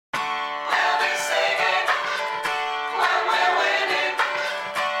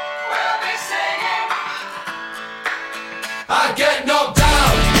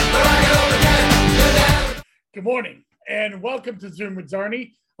Good morning and welcome to Zoom with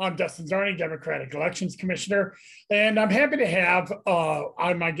Czarny. I'm Dustin Czarny, Democratic Elections Commissioner, and I'm happy to have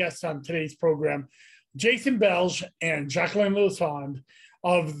on my guests on today's program, Jason Belge and Jacqueline Lasonde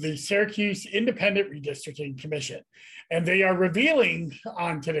of the Syracuse Independent Redistricting Commission. And they are revealing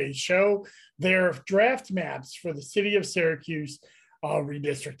on today's show their draft maps for the city of Syracuse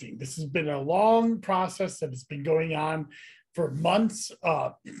redistricting. This has been a long process that has been going on for months.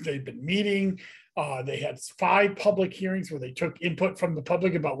 They've been meeting. They had 5 public hearings where they took input from the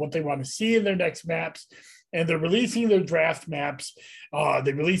public about what they want to see in their next maps, and they're releasing their draft maps.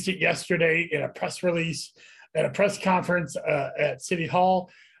 They released it yesterday in a press release at a press conference at City Hall,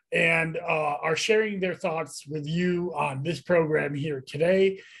 and are sharing their thoughts with you on this program here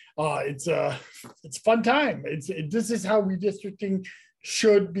today. It's a fun time. This is how redistricting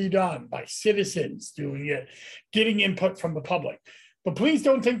should be done, by citizens doing it, getting input from the public. But please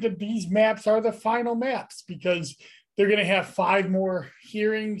don't think that these maps are the final maps, because they're going to have 5 more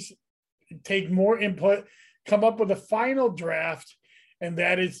hearings, take more input, come up with a final draft, and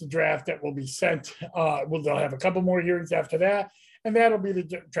that is the draft that will be sent. They'll have a couple more hearings after that, and that'll be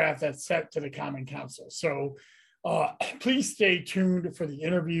the draft that's sent to the Common Council. So please stay tuned for the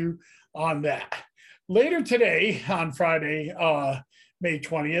interview on that. Later today, on Friday, May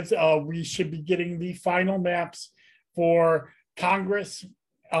 20th, we should be getting the final maps for Congress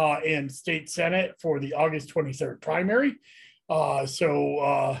and State Senate for the August 23rd primary.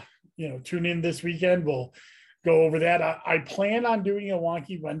 Tune in this weekend. We'll go over that. I plan on doing a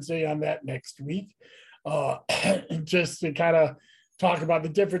wonky Wednesday on that next week, just to kind of talk about the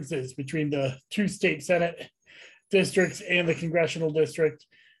differences between the 2 state Senate districts and the congressional district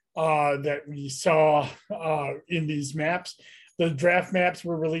that we saw in these maps. The draft maps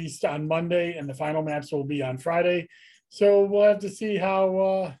were released on Monday, and the final maps will be on Friday. So we'll have to see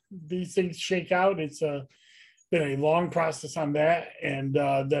how these things shake out. It's been a long process on that, and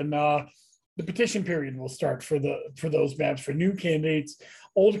then the petition period will start for those maps for new candidates.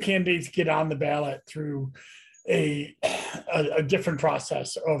 Old candidates get on the ballot through a different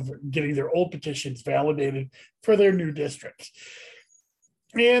process of getting their old petitions validated for their new districts.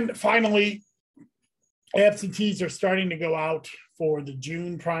 And finally, absentees are starting to go out for the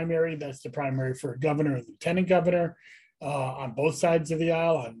June primary. That's the primary for governor and lieutenant governor on both sides of the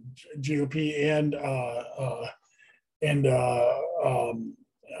aisle, on GOP and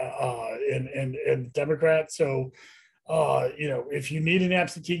Democrat. So, if you need an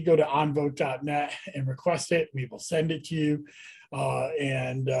absentee, go to onvote.net and request it. We will send it to you,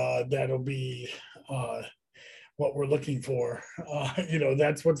 and that'll be what we're looking for.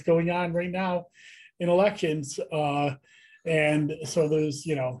 That's what's going on right now in elections. And so there's,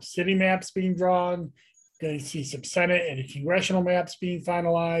 city maps being drawn, going to see some Senate and congressional maps being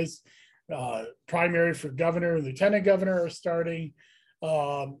finalized. Primary for governor and lieutenant governor are starting,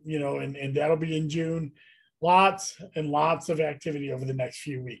 and that'll be in June. Lots and lots of activity over the next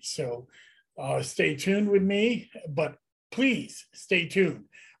few weeks. So stay tuned with me, but please stay tuned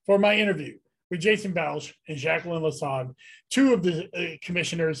for my interview with Jason Belge and Jacqueline Lasonde, 2 of the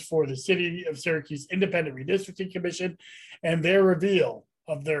commissioners for the City of Syracuse Independent Redistricting Commission, and their reveal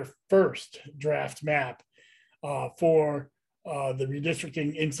of their first draft map for the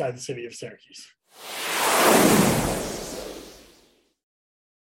redistricting inside the city of Syracuse.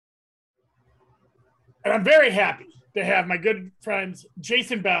 And I'm very happy to have my good friends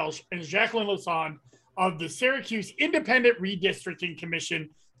Jason Belge and Jacqueline Lasonde of the Syracuse Independent Redistricting Commission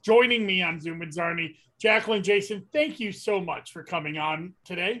joining me on Zoom with Czarny. Jacqueline, Jason, thank you so much for coming on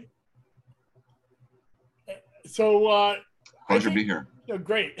today. So, pleasure to be here.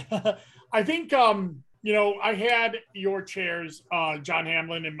 Great. I think, I had your chairs, John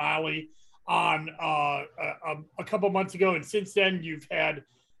Hamlin and Molly, on a couple months ago, and since then you've had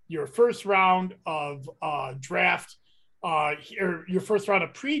your first round of draft, your first round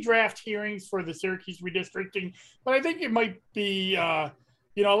of pre-draft hearings for the Syracuse redistricting. But I think it might be, a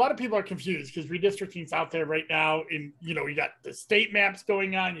lot of people are confused because redistricting is out there right now. And, you got the state maps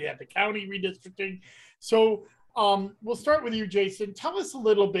going on, you have the county redistricting. So we'll start with you, Jason. Tell us a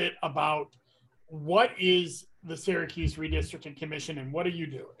little bit about what is the Syracuse Redistricting Commission and what are you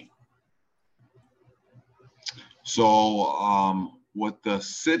doing? So what the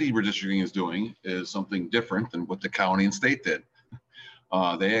city redistricting is doing is something different than what the county and state did.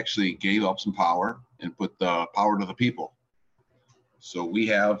 They actually gave up some power and put the power to the people. So we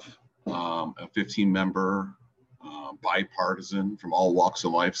have a 15-member bipartisan, from all walks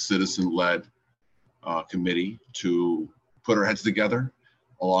of life, citizen-led committee to put our heads together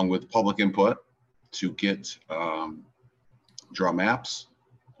along with public input to get draw maps,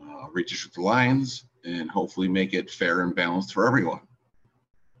 redistrict the lines, and hopefully make it fair and balanced for everyone.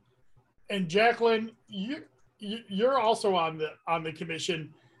 And Jacqueline, you're also on the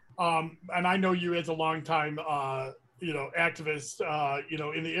commission, and I know you as a longtime activist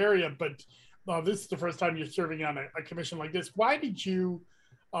in the area, but this is the first time you're serving on a commission like this. Why did you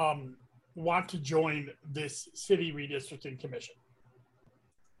want to join this city redistricting commission?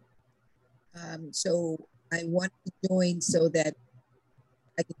 So I wanted to join so that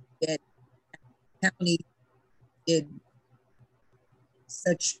I could get county did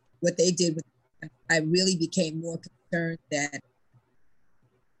such what they did with. I really became more concerned that,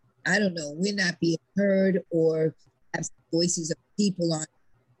 I don't know, we're not being heard or have voices of people on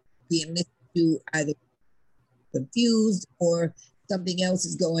being listened to, either confused or something else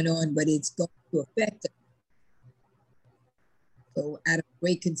is going on, but it's going to affect us. So out of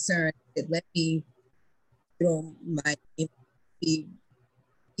great concern, it let me throw my empathy,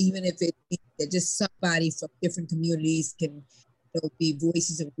 even if it means that just somebody from different communities can be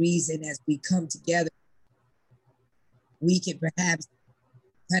voices of reason as we come together. We can perhaps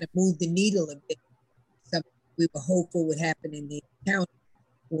kind of move the needle a bit. Something we were hopeful would happen in the county,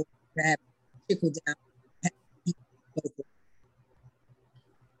 or perhaps trickle down.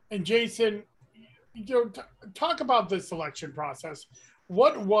 And Jason, talk about the selection process.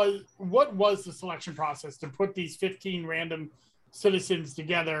 What was the selection process to put these 15 random citizens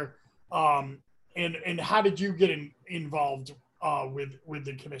together, and how did you get involved with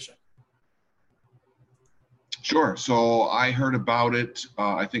the commission? Sure. So I heard about it.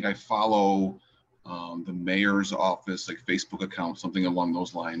 I think I follow the mayor's office, like Facebook account, something along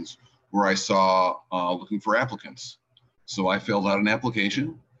those lines, where I saw looking for applicants. So I filled out an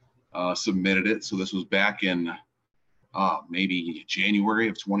application, submitted it. So this was back in maybe January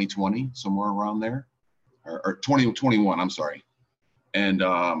of 2020, somewhere around there, or 2021, I'm sorry. And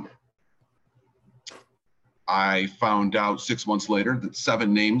I found out 6 months later that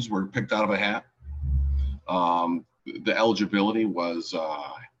 7 names were picked out of a hat. The eligibility was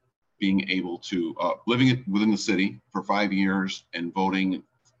being able to living within the city for 5 years and voting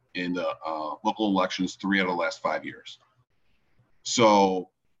in the local elections 3 out of the last 5 years. So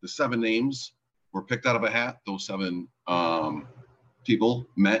the 7 names were picked out of a hat. Those 7 people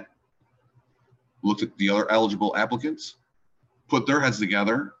met, looked at the other eligible applicants, put their heads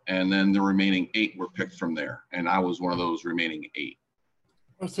together, and then the remaining 8 were picked from there. And I was one of those remaining 8.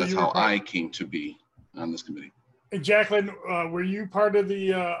 Oh, so that's how I came to be on this committee. And Jacqueline, were you part of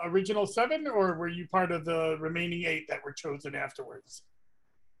the original 7, or were you part of the remaining 8 that were chosen afterwards?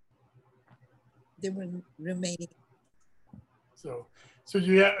 They were remaining. So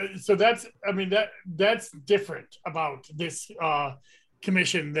that's, I mean, that's different about this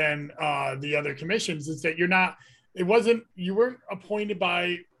commission than the other commissions, is that you weren't appointed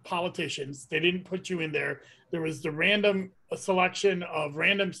by politicians. They didn't put you in there. There was the random selection of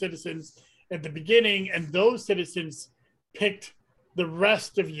random citizens at the beginning, and those citizens picked the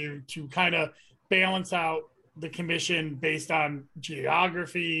rest of you to kind of balance out the commission based on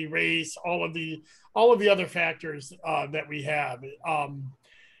geography, race, all of the other factors that we have,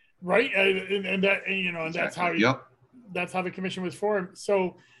 right? And that, you know, and that's how that's how the commission was formed.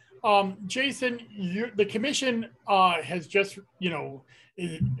 So, Jason, the commission has just, we're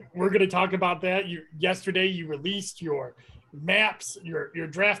going to talk about that. Yesterday you released your maps, your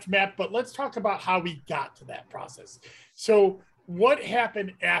draft map, but let's talk about how we got to that process. So what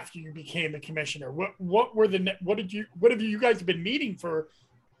happened after you became the commissioner? What have you guys been meeting for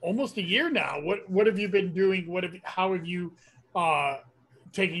almost a year now? What have you been doing? How have you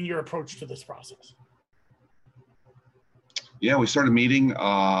taken your approach to this process? Yeah, we started meeting,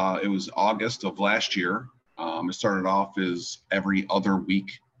 it was August of last year. It started off as every other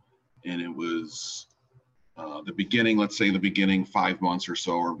week, and it was the beginning, let's say the beginning 5 months or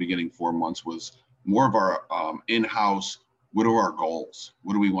so, or beginning 4 months was more of our in-house, what are our goals?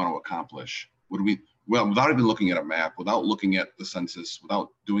 What do we want to accomplish? Without even looking at a map, without looking at the census, without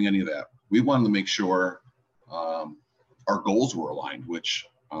doing any of that, we wanted to make sure our goals were aligned, which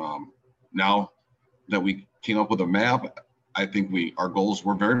now that we came up with a map, I think our goals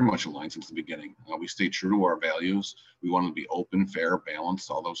were very much aligned since the beginning. We stayed true to our values. We wanted to be open, fair, balanced,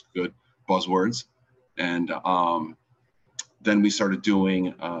 all those good buzzwords. And then we started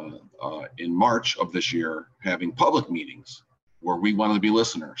doing, in March of this year, having public meetings where we wanted to be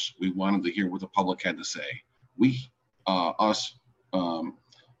listeners. We wanted to hear what the public had to say. Us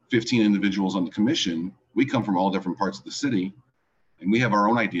 15 individuals on the commission, we come from all different parts of the city, and we have our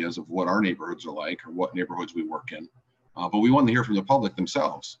own ideas of what our neighborhoods are like or what neighborhoods we work in. But we wanted to hear from the public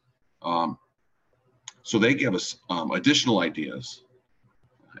themselves. So they gave us additional ideas.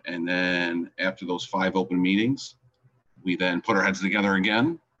 And then after those 5 open meetings, we then put our heads together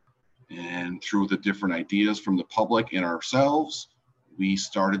again. And through the different ideas from the public and ourselves, we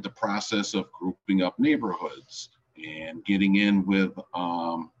started the process of grouping up neighborhoods and getting in with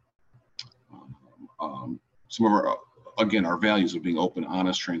some of our, again, our values of being open,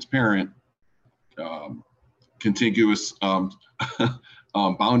 honest, transparent, contiguous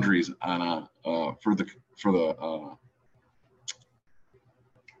boundaries on for the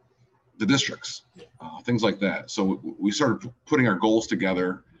districts, things like that. So we started putting our goals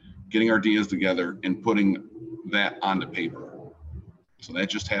together, getting our ideas together, and putting that onto paper. So that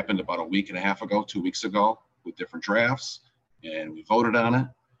just happened about a week and a half ago, 2 weeks ago, with different drafts, and we voted on it,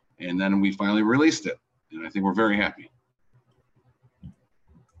 and then we finally released it, and I think we're very happy.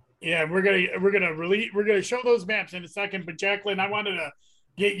 Yeah, we're gonna show those maps in a second, but Jacqueline, I wanted to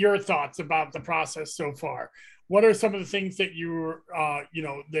get your thoughts about the process so far. What are some of the things that you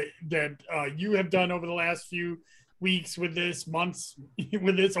you have done over the last few weeks with this, months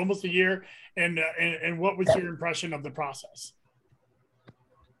with this, almost a year, and what was your impression of the process?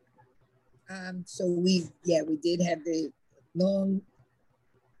 So we did have the long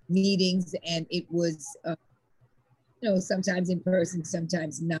meetings, and it was sometimes in person,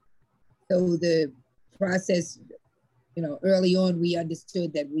 sometimes not. So the process, early on, we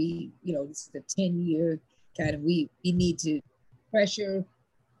understood that this is a 10-year kind of, we need to pressure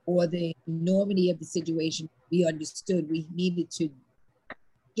or the enormity of the situation. We understood we needed to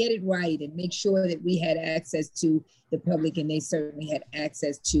get it right and make sure that we had access to the public, and they certainly had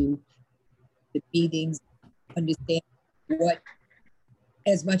access to the meetings, understand what,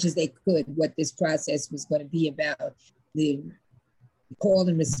 as much as they could, what this process was going to be about. The call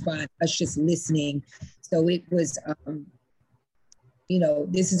and response, us just listening. So it was,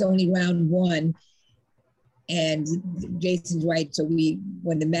 this is only round 1, and Jason's right. So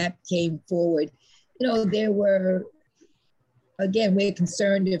when the map came forward, there were, again, we're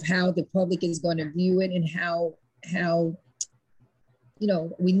concerned of how the public is going to view it and how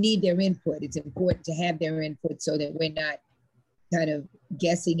we need their input. It's important to have their input so that we're not kind of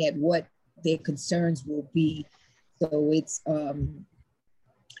guessing at what their concerns will be. So it's,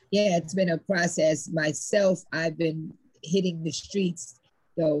 it's been a process. Myself, I've been hitting the streets.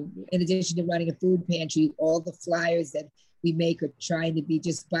 So in addition to running a food pantry, all the flyers that we make are trying to be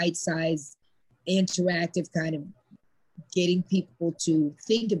just bite-sized, interactive, kind of getting people to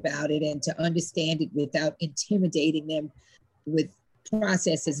think about it and to understand it without intimidating them with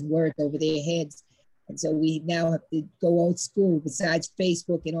processes and work over their heads. And so we now have to go old school. Besides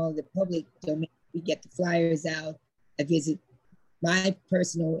Facebook and all the public domain, we get the flyers out. I visit, my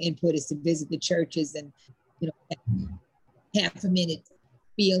personal input is to visit the churches and, half a minute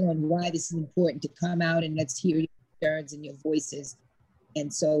feel on why this is important, to come out and let's hear your concerns and your voices.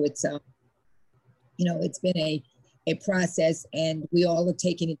 And so it's, it's been a process, and we all are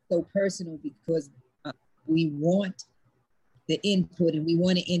taking it so personal because we want the input and we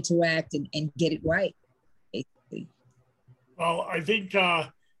want to interact and get it right, basically. Well, I think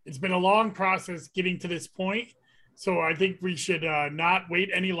it's been a long process getting to this point. So I think we should not wait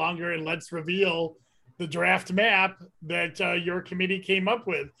any longer, and let's reveal the draft map that your committee came up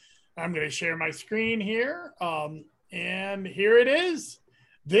with. I'm going to share my screen here. And here it is.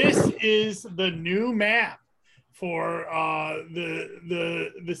 This is the new map for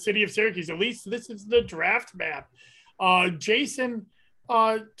the city of Syracuse. At least this is the draft map. Jason,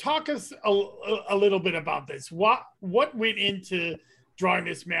 talk us a little bit about this. What went into drawing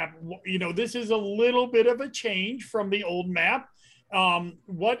this map? This is a little bit of a change from the old map.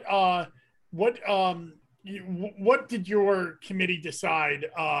 What did your committee decide?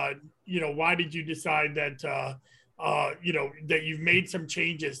 Why did you decide that that you've made some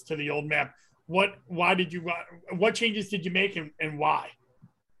changes to the old map? What changes did you make, and why?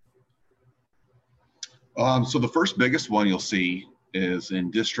 So the first biggest one you'll see is in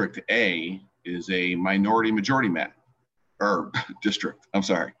District A is a minority majority map, or district, I'm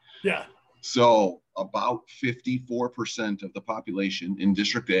sorry. Yeah. So about 54% of the population in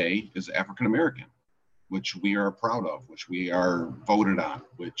District A is African American, which we are proud of, which we are voted on,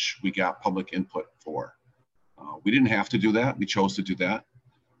 which we got public input for. We didn't have to do that. We chose to do that.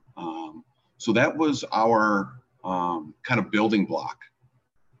 So that was our kind of building block.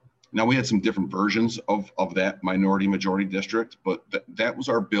 Now, we had some different versions of that minority majority district, but that was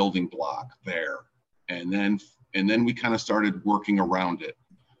our building block there. And then we kind of started working around it.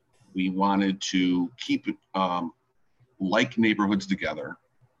 We wanted to keep it like neighborhoods together,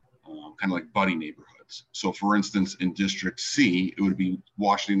 kind of like buddy neighborhoods. So for instance, in District C, it would be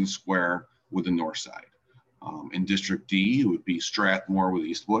Washington Square with the north side. In District D, it would be Strathmore with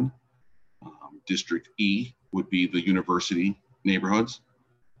Eastwood. District E would be the university neighborhoods.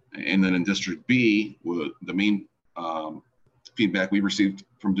 And then in District B, the main feedback we received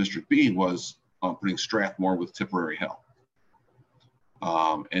from District B was putting Strathmore with Tipperary Hill.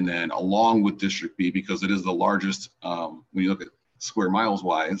 And then along with District B, because it is the largest, when you look at square miles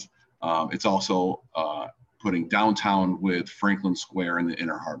wise, it's also putting downtown with Franklin Square in the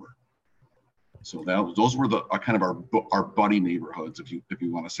Inner Harbor. So those were the kind of our buddy neighborhoods, if you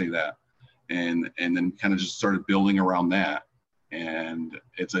want to say that, and then kind of just started building around that, and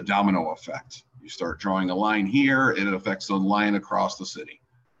it's a domino effect. You start drawing a line here, it affects the line across the city.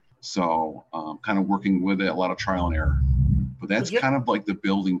 So kind of working with it, a lot of trial and error, but that's kind of like the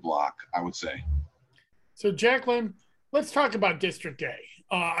building block, I would say. So Jacqueline, let's talk about District A.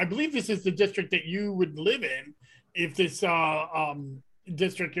 I believe this is the district that you would live in if this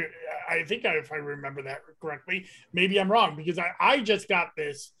district, I think if I remember that correctly, maybe I'm wrong, because I just got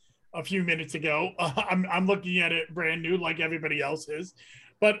this a few minutes ago. I'm looking at it brand new like everybody else is.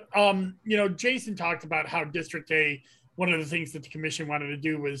 But, you know, Jason talked about how District A, one of the things that the commission wanted to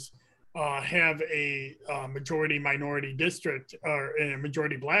do was have a majority minority district or a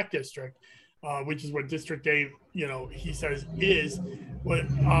majority black district, which is what District A, you know, he says is. But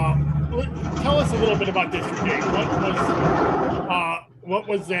tell us a little bit about District A. What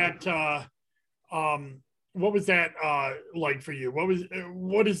was that like for you?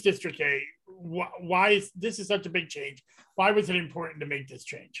 What is District A? Why is this such a big change? Why was it important to make this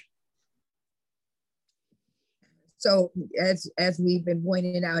change? So as we've been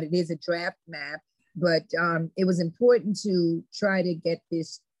pointing out, it is a draft map, but it was important to try to get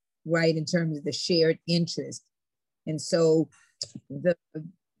this right in terms of the shared interest. And so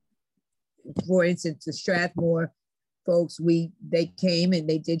for instance, the Strathmore folks, they came and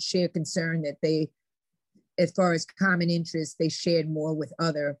they did share concern that they, as far as common interests, they shared more with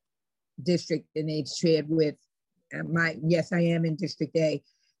other districts than they shared with yes, I am in District A.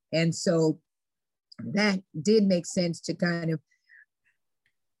 And so that did make sense to kind of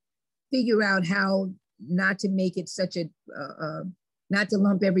figure out how not to make it such a, not to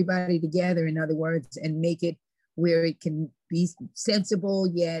lump everybody together, in other words, and make it where it can be sensible,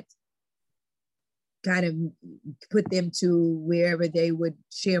 yet kind of put them to wherever they would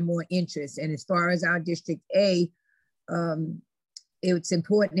share more interest. And as far as our District A, it's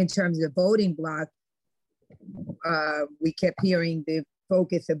important in terms of the voting block. We kept hearing the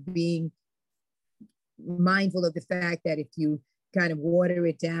focus of being mindful of the fact that if you kind of water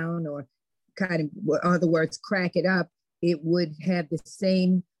it down or kind of, in other words, crack it up, it would have the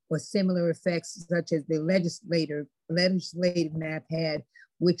same or similar effects such as the legislative map had,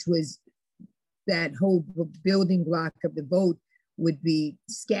 which was that whole building block of the vote would be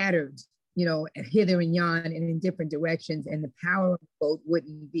scattered, you know, hither and yon and in different directions, and the power of the vote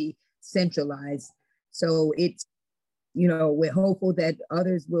wouldn't be centralized. So it's, you know, we're hopeful that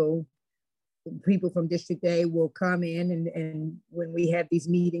others will, people from District A will come in and when we have these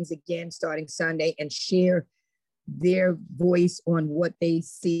meetings again starting Sunday and share their voice on what they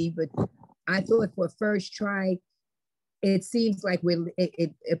see. But I thought for first try, it seems like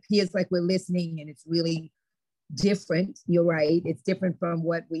it appears like we're listening, and it's really different. You're right. It's different from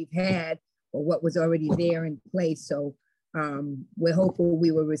what we've had or what was already there in place. So we're hopeful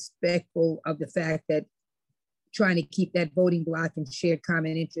we were respectful of the fact that trying to keep that voting block and shared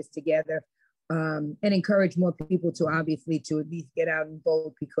common interest together, and encourage more people to obviously to at least get out and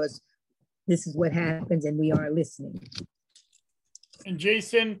vote, because this is what happens and we are listening. And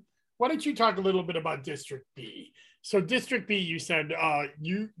Jason, why don't you talk a little bit about District B? So District B, you said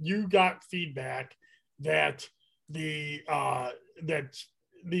you got feedback that the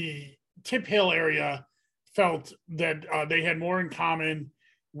Tip Hill area felt that they had more in common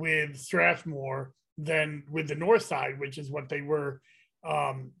with Strathmore than with the North Side, which is what they were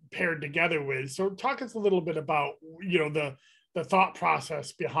paired together with. So talk us a little bit about, you know, the thought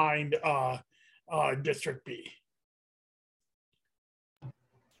process behind District B.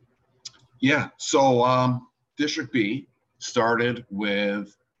 Yeah, so District B started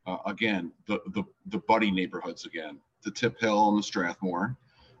with, again, the buddy neighborhoods again, the Tip Hill and the Strathmore,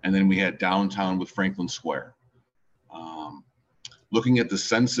 and then we had downtown with Franklin Square. Looking at the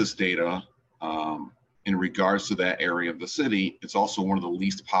census data in regards to that area of the city, it's also one of the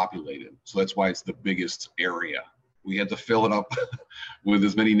least populated. So that's why it's the biggest area. We had to fill it up with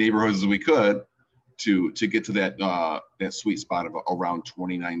as many neighborhoods as we could to get to that sweet spot of around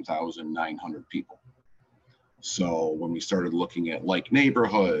 29,900 people. So when we started looking at like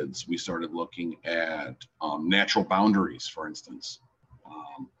neighborhoods, we started looking at natural boundaries, for instance.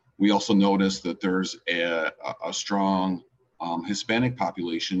 We also noticed that there's a strong Hispanic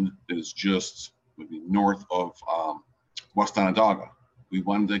population that is just maybe north of West Onondaga. We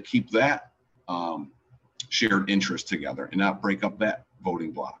wanted to keep that shared interest together and not break up that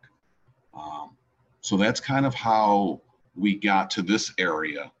voting block. So that's kind of how we got to this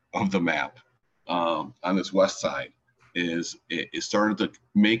area of the map on this west side. It started to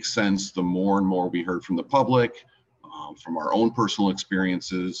make sense the more and more we heard from the public, from our own personal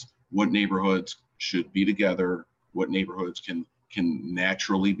experiences, what neighborhoods should be together, what neighborhoods can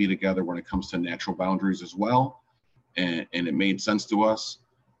naturally be together when it comes to natural boundaries as well. And it made sense to us.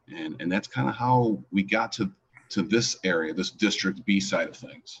 And that's kind of how we got to this area, this District B side of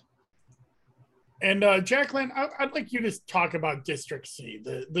things. And Jacqueline, I'd like you to talk about District C,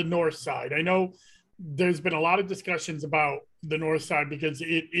 the north side. I know there's been a lot of discussions about the north side because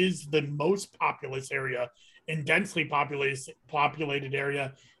it is the most populous area and densely populated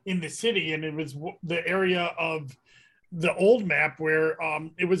area in the city. And it was the area of the old map where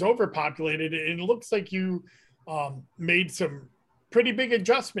it was overpopulated. And it looks like you made some pretty big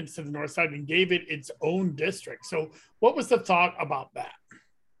adjustments to the north side and gave it its own district. So what was the thought about that?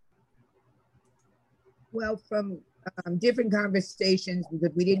 Well, from different conversations,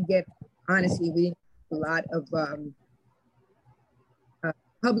 because we didn't get a lot of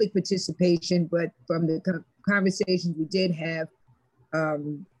public participation, but from the conversations we did have,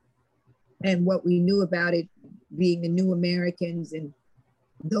 and what we knew about it being the New Americans and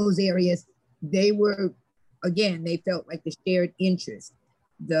those areas, they were, again, they felt like the shared interest,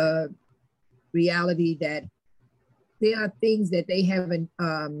 the reality that there are things that they have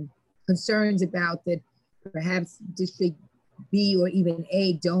concerns about that perhaps District B or even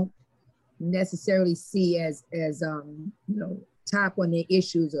A don't necessarily see as top on their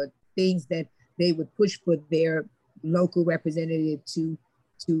issues or things that they would push for their local representative to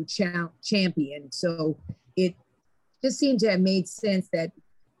champion. So it just seemed to have made sense that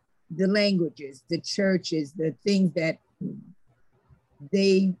the languages, the churches, the things that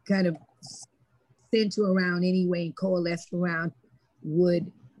they kind of center around anyway and coalesce around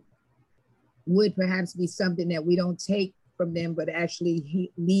would perhaps be something that we don't take from them, but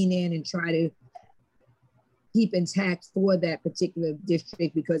actually lean in and try to keep intact for that particular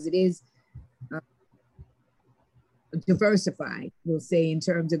district, because it is diversified, we'll say, in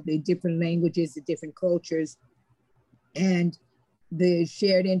terms of the different languages, the different cultures, and the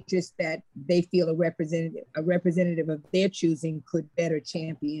shared interest that they feel a representative of their choosing could better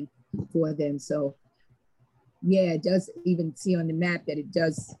champion for them. So yeah, it does even see on the map that it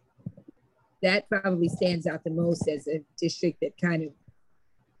does, that probably stands out the most as a district that kind of,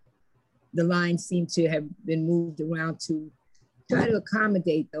 the lines seem to have been moved around to try to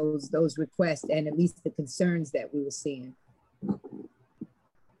accommodate those requests and at least the concerns that we were seeing.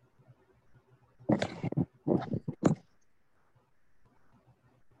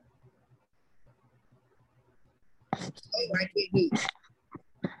 Oh, I can't hear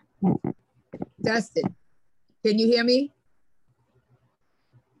you. Dustin, can you hear me?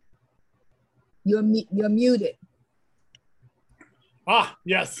 You're muted. Ah,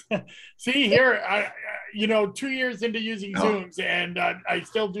 yes. See here, 2 years into using Zooms, and I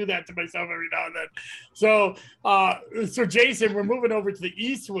still do that to myself every now and then. So Jason, we're moving over to the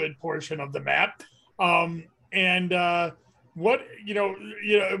Eastwood portion of the map, but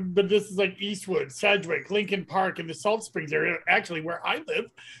this is like Eastwood, Sedgwick, Lincoln Park, and the Salt Springs area, actually where I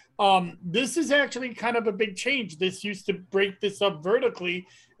live. This is actually kind of a big change. This used to break this up vertically,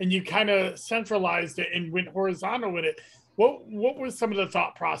 and you kind of centralized it and went horizontal with it. What was some of the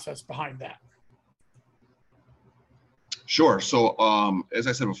thought process behind that? Sure. So as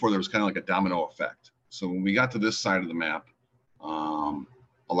I said before, there was kind of like a domino effect. So when we got to this side of the map, a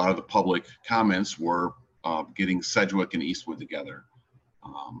lot of the public comments were getting Sedgwick and Eastwood together.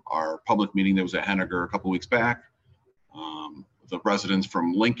 Our public meeting that was at Henniger a couple weeks back, the residents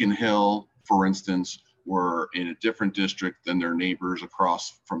from Lincoln Hill, for instance, were in a different district than their neighbors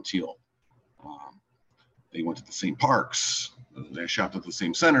across from Teal. They went to the same parks, they shopped at the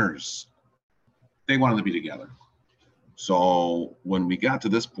same centers. They wanted to be together. So when we got to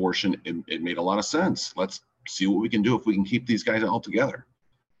this portion, it made a lot of sense. Let's see what we can do if we can keep these guys all together.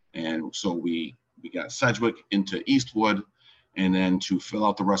 And so we got Sedgwick into Eastwood, and then to fill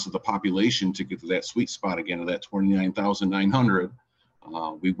out the rest of the population to get to that sweet spot again of that 29,900,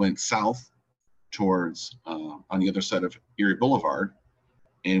 we went south towards on the other side of Erie Boulevard,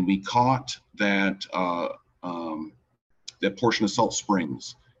 and we caught that that portion of Salt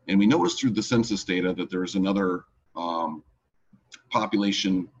Springs. And we noticed through the census data that there's another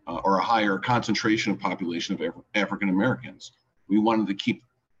population or a higher concentration of population of African Americans. We wanted to keep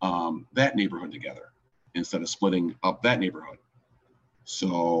that neighborhood together instead of splitting up that neighborhood.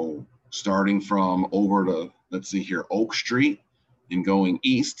 So starting from over to, let's see here, Oak Street and going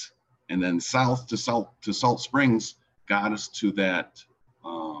east and then south to Salt Springs got us to that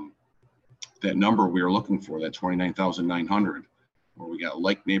that number we were looking for, that 29,900, where we got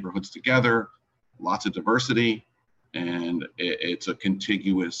like neighborhoods together, lots of diversity, and it's a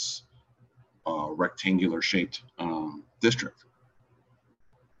contiguous rectangular shaped district.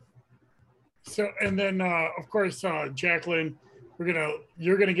 So, and then of course, Jacqueline,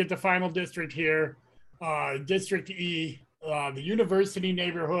 you're gonna get the final district here, District E, the University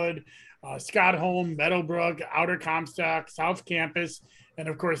neighborhood, Scott Home, Meadowbrook, Outer Comstock, South Campus, and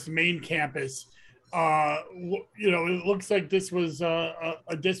of course the main campus. It looks like this was a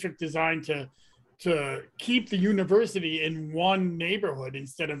district designed to keep the university in one neighborhood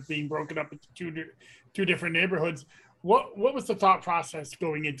instead of being broken up into two different neighborhoods. What was the thought process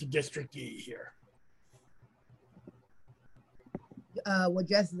going into District E here? Well,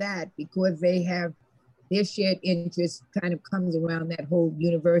 just that, because they have their shared interest kind of comes around that whole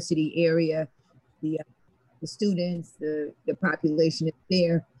university area, the students, the population is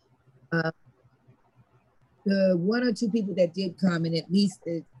there. The one or two people that did come, and at least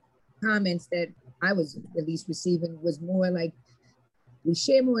the comments that I was at least receiving was more like, we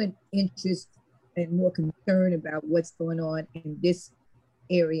share more interest and more concern about what's going on in this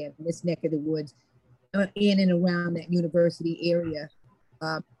area, in this neck of the woods, in and around that university area.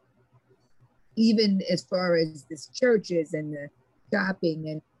 Even as far as the churches and the shopping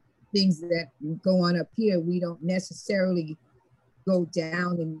and things that go on up here, we don't necessarily go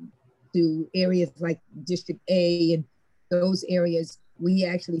down into areas like District A and those areas. We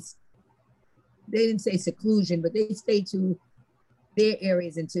actually, they didn't say seclusion, but they stay to their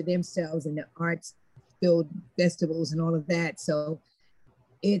areas and to themselves and the arts filled festivals and all of that. So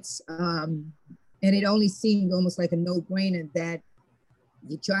it's, and it only seemed almost like a no-brainer that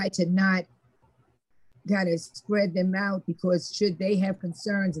you try to not kind of spread them out, because should they have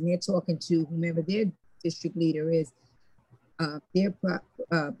concerns and they're talking to whomever their district leader is, their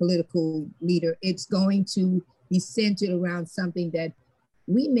political leader, it's going to be centered around something that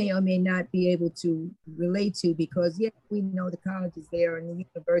we may or may not be able to relate to, because yeah, we know the colleges there and the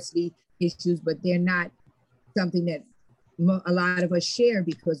university issues, but they're not something that a lot of us share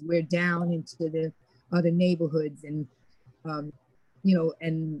because we're down into the other neighborhoods and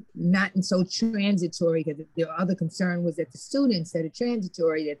and not in so transitory, because the other concern was that the students that are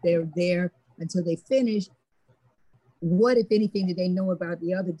transitory, that they're there until they finish. What, if anything, do they know about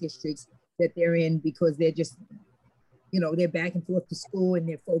the other districts that they're in, because they're just, they're back and forth to school and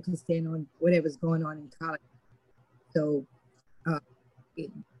they're focused in on whatever's going on in college. So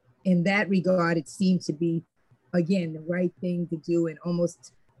in that regard, it seemed to be, again, the right thing to do, and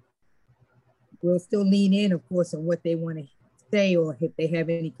almost we'll still lean in, of course, on what they want to say or if they have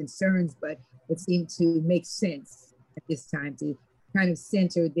any concerns, but it seemed to make sense at this time to kind of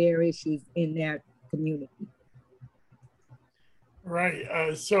center their issues in that community.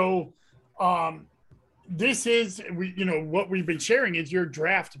 Right. So this is, what we've been sharing is your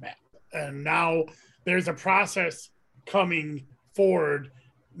draft map. And now there's a process coming forward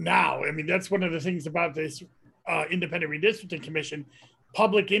now. I mean, that's one of the things about this Independent Redistricting Commission.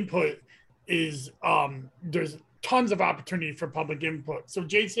 Public input is, there's tons of opportunity for public input. So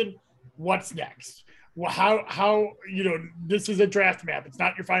Jason, what's next? Well, how this is a draft map. It's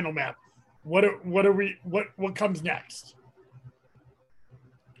not your final map. What comes next?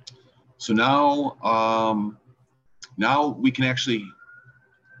 So now we can actually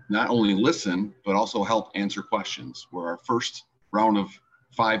not only listen, but also help answer questions. Where our first round of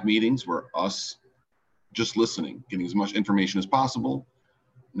 5 meetings were us just listening, getting as much information as possible.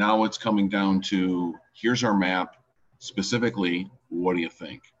 Now it's coming down to, here's our map. Specifically, what do you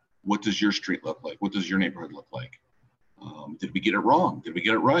think? What does your street look like? What does your neighborhood look like? Did we get it wrong? Did we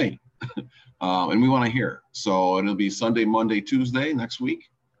get it right? And we want to hear. So it'll be Sunday, Monday, Tuesday next week.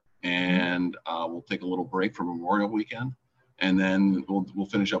 And we'll take a little break for Memorial Weekend. And then we'll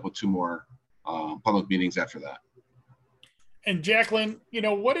finish up with 2 more public meetings after that. And Jacqueline,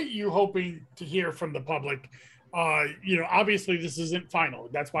 what are you hoping to hear from the public? Obviously this isn't final.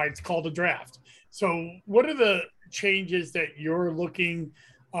 That's why it's called a draft. So what are the changes that you're looking,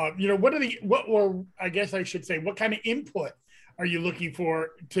 what kind of input are you looking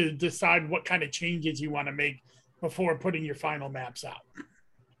for to decide what kind of changes you want to make before putting your final maps out?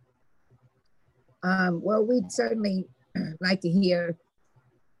 Well, we'd certainly like to hear,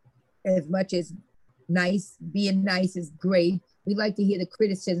 as much as being nice is great. We'd like to hear the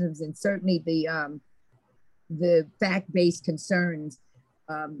criticisms and certainly the fact-based concerns.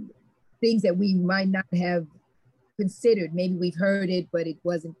 things that we might not have considered. Maybe we've heard it, but it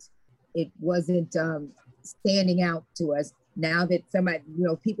wasn't standing out to us. Now that somebody,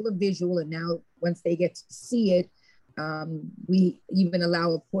 people are visual, and now once they get to see it, we even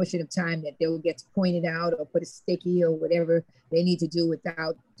allow a portion of time that they'll get to point it out or put a sticky or whatever they need to do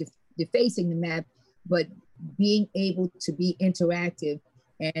without defacing the map, but being able to be interactive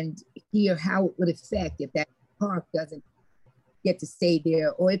and hear how it would affect if that park doesn't get to stay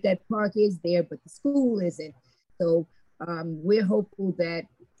there, or if that park is there but the school isn't. So we're hopeful that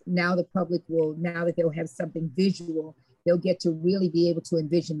now the public will, now that they'll have something visual, they'll get to really be able to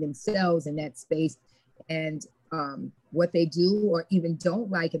envision themselves in that space and what they do or even don't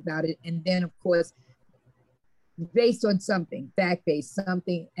like about it. And then, of course, based on something, fact-based,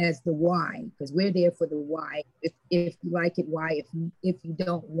 something as the why, because we're there for the why. If you like it, why? If you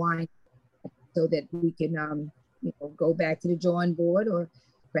don't, why? So that we can go back to the drawing board or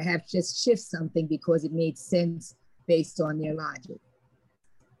perhaps just shift something because it made sense based on their logic.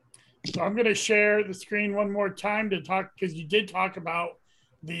 So I'm going to share the screen one more time to talk, because you did talk about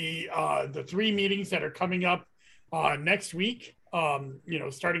the 3 meetings that are coming up next week.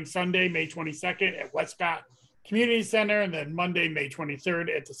 Starting Sunday, May 22nd at Westcott Community Center, and then Monday, May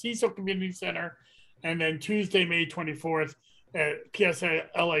 23rd at the Cecil Community Center, and then Tuesday, May 24th at PSA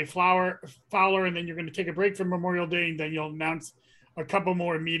LA Fowler, and then you're going to take a break for Memorial Day, and then you'll announce a couple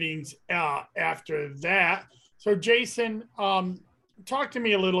more meetings after that. So Jason, talk to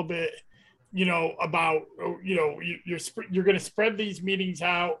me a little bit, about, you're going to spread these meetings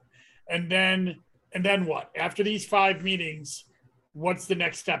out, and then what? After these 5 meetings, what's the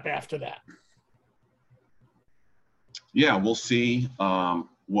next step after that? Yeah, we'll see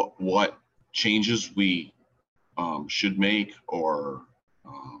what changes we should make or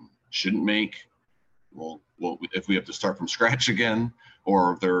shouldn't make. Well, if we have to start from scratch again,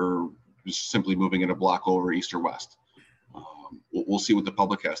 or if they're just simply moving it a block over east or west. We'll see what the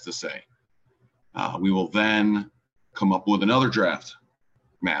public has to say. We will then come up with another draft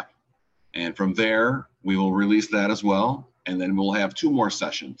map. And from there, we will release that as well. And then we'll have 2 more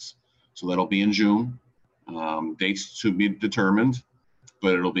sessions. So that'll be in June. Dates to be determined,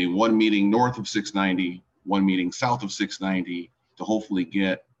 but it'll be 1 meeting north of 690, 1 meeting south of 690 to hopefully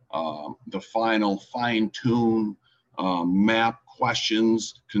get the final fine-tune map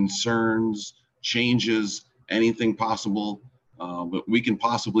questions, concerns, changes, anything possible that we can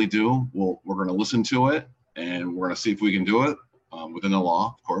possibly do. We're going to listen to it, and we're going to see if we can do it within the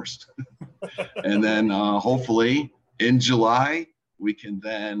law, of course. And then hopefully in July, we can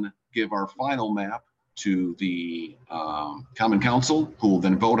then give our final map to the Common Council, who will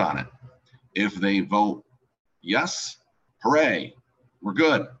then vote on it. If they vote yes, hooray, we're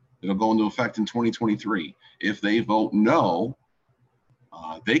good. It'll go into effect in 2023. If they vote no,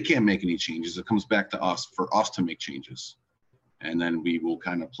 they can't make any changes. It comes back to us for us to make changes. And then we will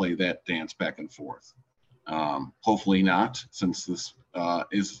kind of play that dance back and forth. Hopefully not, since this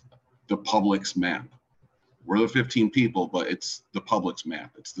is the public's map. We're the 15 people, but it's the public's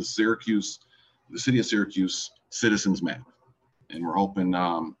map. It's the city of Syracuse citizens map. And we're hoping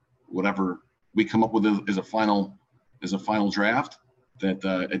whatever we come up with is a final draft,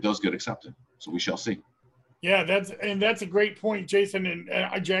 that it does get accepted. So we shall see. Yeah, that's a great point, Jason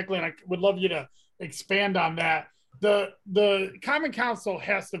and Jacqueline. I would love you to expand on that. The Common Council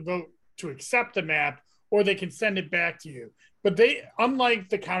has to vote to accept the map, or they can send it back to you. But they, unlike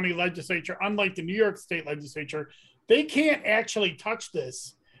the county legislature, unlike the New York State legislature, they can't actually touch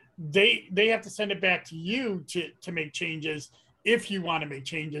this. They have to send it back to you to make changes if you want to make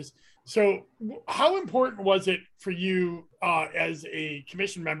changes. So how important was it for you as a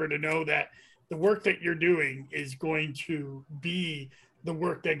commission member to know that the work that you're doing is going to be the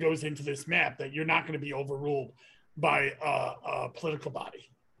work that goes into this map, that you're not going to be overruled by a political body?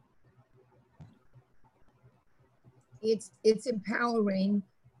 It's empowering,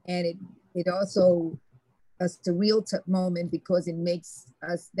 and it also a surreal moment, because it makes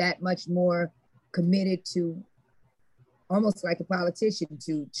us that much more committed to, almost like a politician,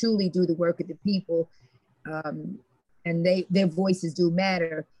 to truly do the work of the people, and their voices do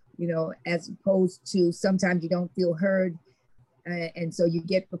matter, as opposed to sometimes you don't feel heard, and so you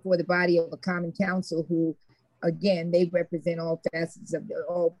get before the body of a Common Council who, again, they represent all facets of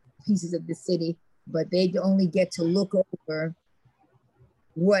all pieces of the city, but they only get to look over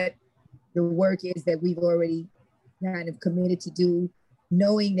what the work is that we've already kind of committed to do,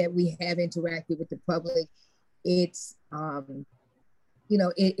 knowing that we have interacted with the public. It's,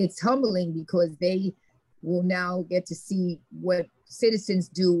 it's humbling, because they will now get to see what citizens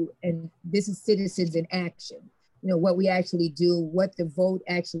do, and this is citizens in action. what we actually do, what the vote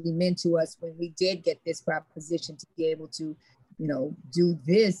actually meant to us when we did get this proposition to be able to, do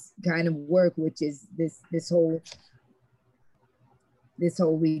this kind of work, which is this whole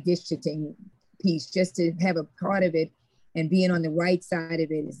redistricting piece. Just to have a part of it and being on the right side of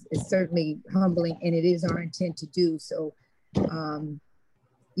it is certainly humbling, and it is our intent to do. So,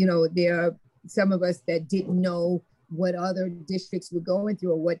 there are some of us that didn't know what other districts were going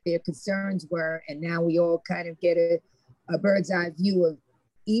through or what their concerns were. And now we all kind of get a bird's eye view of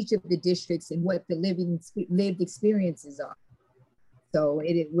each of the districts and what the lived experiences are. So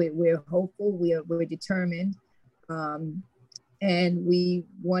we're hopeful, we're determined, and we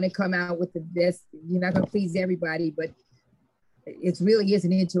want to come out with the best. You're not going to please everybody, but it really is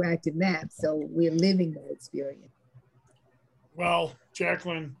an interactive map. So we're living that experience. Well,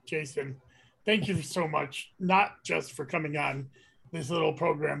 Jacqueline, Jason, thank you so much, not just for coming on this little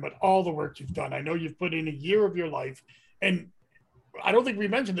program, but all the work you've done. I know you've put in a year of your life, and I don't think we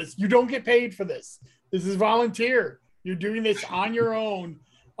mentioned this. You don't get paid for this. This is volunteer. You're doing this on your own.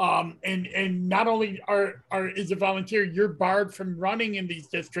 And not only is it volunteer, you're barred from running in these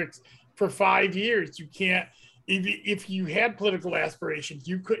districts for 5 years. You can't, if you had political aspirations,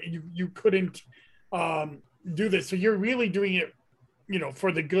 you couldn't do this. So you're really doing it,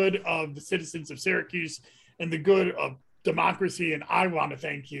 for the good of the citizens of Syracuse and the good of democracy. And I want to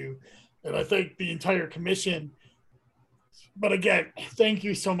thank you, and I thank the entire commission. But again, thank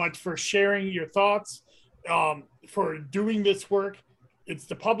you so much for sharing your thoughts, for doing this work. It's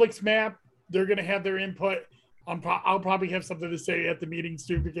the public's map. They're going to have their input. I'll probably have something to say at the meetings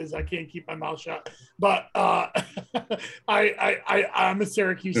too, because I can't keep my mouth shut. But I'm a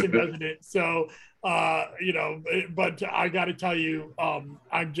Syracuse resident, so but I got to tell you, I'm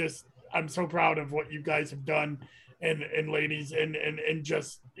so proud of what you guys have done, and ladies, and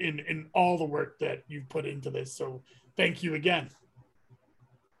just in all the work that you've put into this. So thank you again.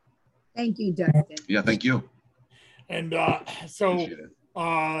 Thank you, Justin. Yeah, thank you. And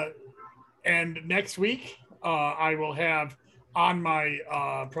and next week, I will have on my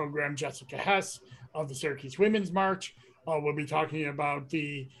program Jessica Hess of the Syracuse Women's March. We'll be talking about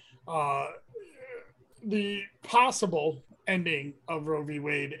the possible ending of Roe v.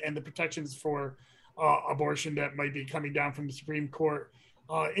 Wade and the protections for abortion that might be coming down from the Supreme Court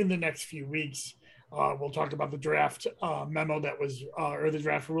in the next few weeks. We'll talk about the draft memo that was, or the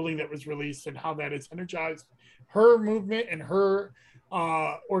draft ruling that was released, and how that has energized her movement and her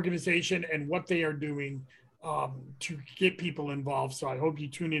organization and what they are doing to get people involved. So I hope you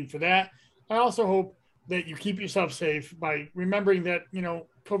tune in for that. I also hope that you keep yourself safe by remembering that,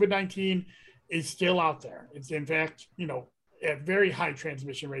 COVID-19 is still out there. It's in fact, at very high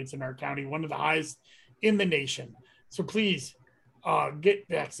transmission rates in our county, one of the highest in the nation. So please get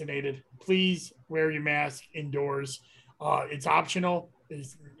vaccinated. Please wear your mask indoors. It's optional.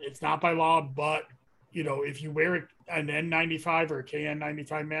 It's not by law, but if you wear an N95 or a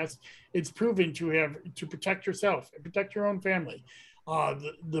KN95 mask, it's proven to protect yourself and protect your own family.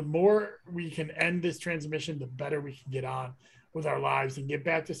 The more we can end this transmission, the better we can get on with our lives and get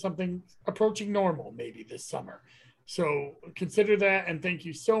back to something approaching normal maybe this summer. So consider that, and thank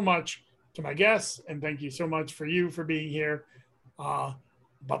you so much to my guests, and thank you so much for being here.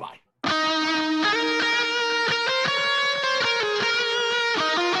 Bye-bye.